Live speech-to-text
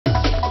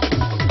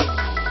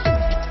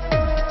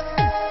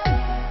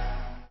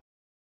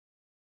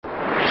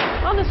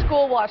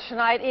School Watch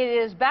tonight. It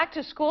is back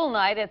to school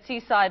night at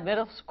Seaside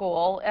Middle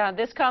School.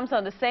 This comes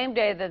on the same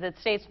day that the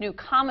state's new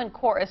Common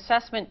Core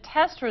assessment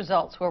test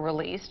results were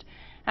released.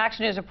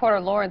 Action News reporter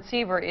Lauren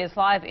Seaver is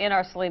live in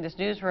our Salinas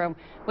newsroom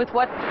with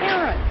what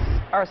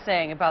parents are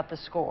saying about the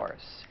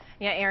scores.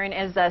 Yeah, Aaron,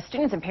 as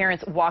students and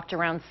parents walked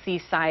around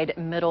Seaside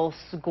Middle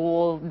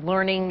School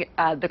learning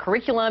the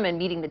curriculum and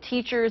meeting the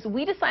teachers,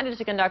 we decided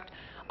to conduct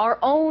our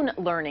own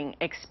learning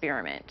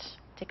experiment.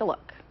 Take a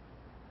look.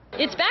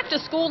 It's back to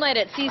school night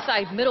at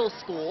Seaside Middle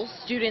School.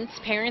 Students,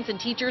 parents, and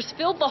teachers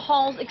filled the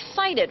halls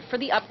excited for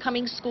the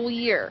upcoming school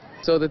year.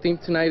 So the theme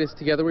tonight is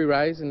Together We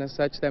Rise, and as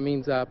such that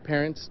means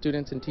parents,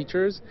 students, and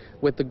teachers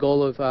with the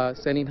goal of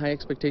setting high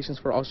expectations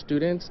for all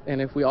students, and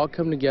if we all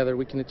come together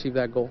we can achieve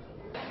that goal.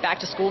 Back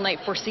to school night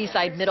for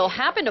Seaside Middle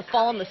happened to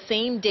fall on the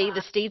same day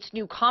the state's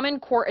new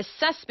Common Core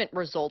assessment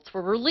results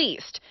were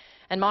released.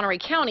 And Monterey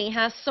County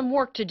has some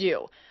work to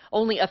do.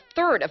 Only a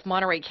third of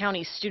Monterey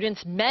County's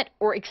students met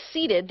or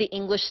exceeded the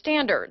English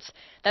standards.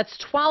 That's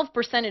 12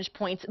 percentage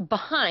points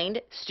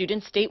behind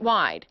students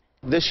statewide.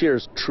 This year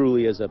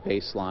truly is a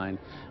baseline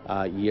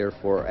year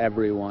for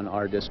everyone,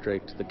 our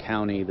district, the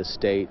county, the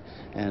state,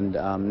 and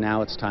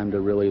now it's time to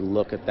really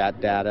look at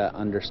that data,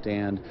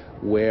 understand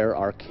where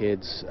our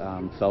kids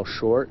fell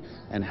short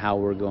and how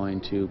we're going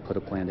to put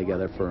a plan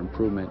together for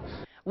improvement.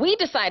 We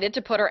decided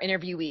to put our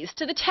interviewees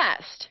to the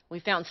test. We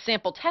found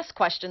sample test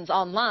questions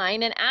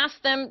online and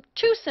asked them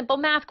two simple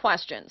math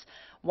questions,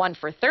 one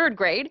for third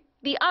grade,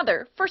 the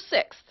other for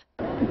sixth.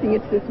 I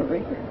think it's this one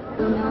right here.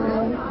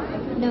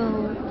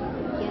 No.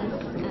 Yes.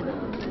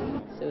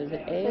 So is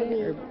it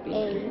A or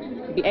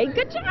B? A.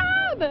 Good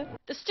job!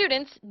 The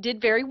students did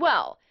very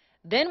well.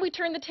 Then we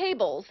turned the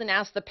tables and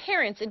asked the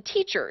parents and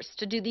teachers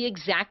to do the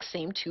exact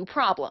same two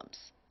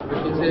problems.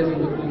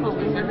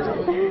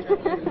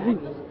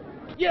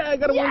 Yeah, I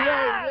got a 1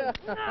 right.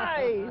 Yeah.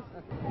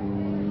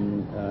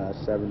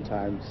 Nice. 7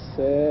 times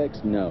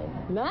 6, no.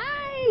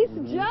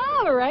 Nice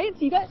job, all right?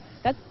 So you got,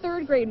 that's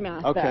third grade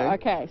math Okay. though.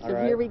 Okay, so All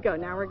right. here we go.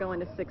 Now we're going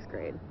to sixth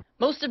grade.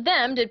 Most of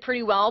them did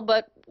pretty well,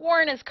 but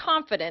weren't as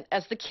confident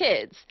as the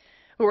kids,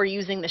 who are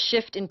using the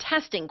shift in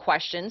testing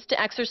questions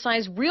to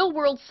exercise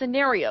real-world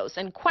scenarios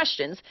and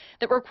questions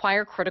that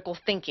require critical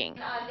thinking,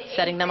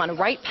 setting them on a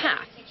right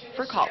path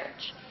for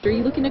college. Are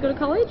you looking to go to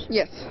college?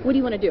 Yes. What do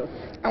you want to do?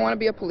 I want to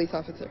be a police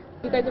officer.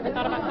 You guys ever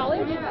thought about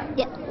college?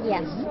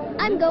 Yes.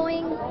 I'm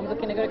going. You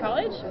looking to go to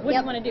college? What do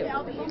you want to do?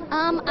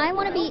 I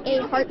want to be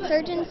a heart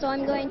surgeon, so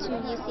I'm going to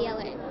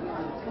UCLA.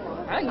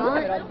 Wow, you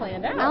have it all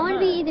planned out. I want to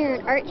be either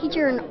an art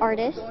teacher or an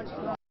artist.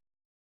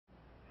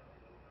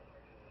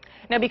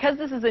 Now, because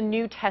this is a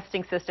new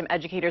testing system,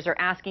 educators are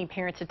asking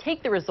parents to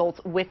take the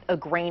results with a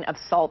grain of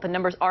salt. The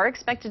numbers are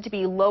expected to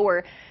be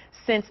lower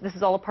since this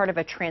is all a part of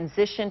a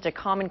transition to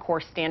Common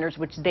Core standards,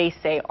 which they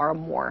say are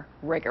more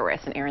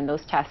rigorous. And Aaron,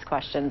 those test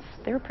questions,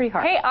 they were pretty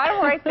hard. Hey,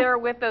 I'm right there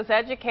with those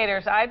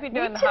educators. I'd be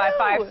doing the high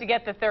fives to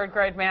get the third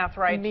grade math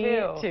right, Me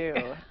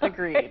too.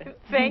 Agreed.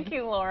 Thank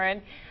you,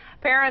 Lauren.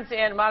 Parents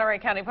in Monterey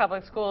County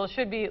Public Schools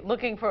should be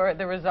looking for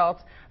the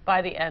results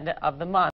by the end of the month.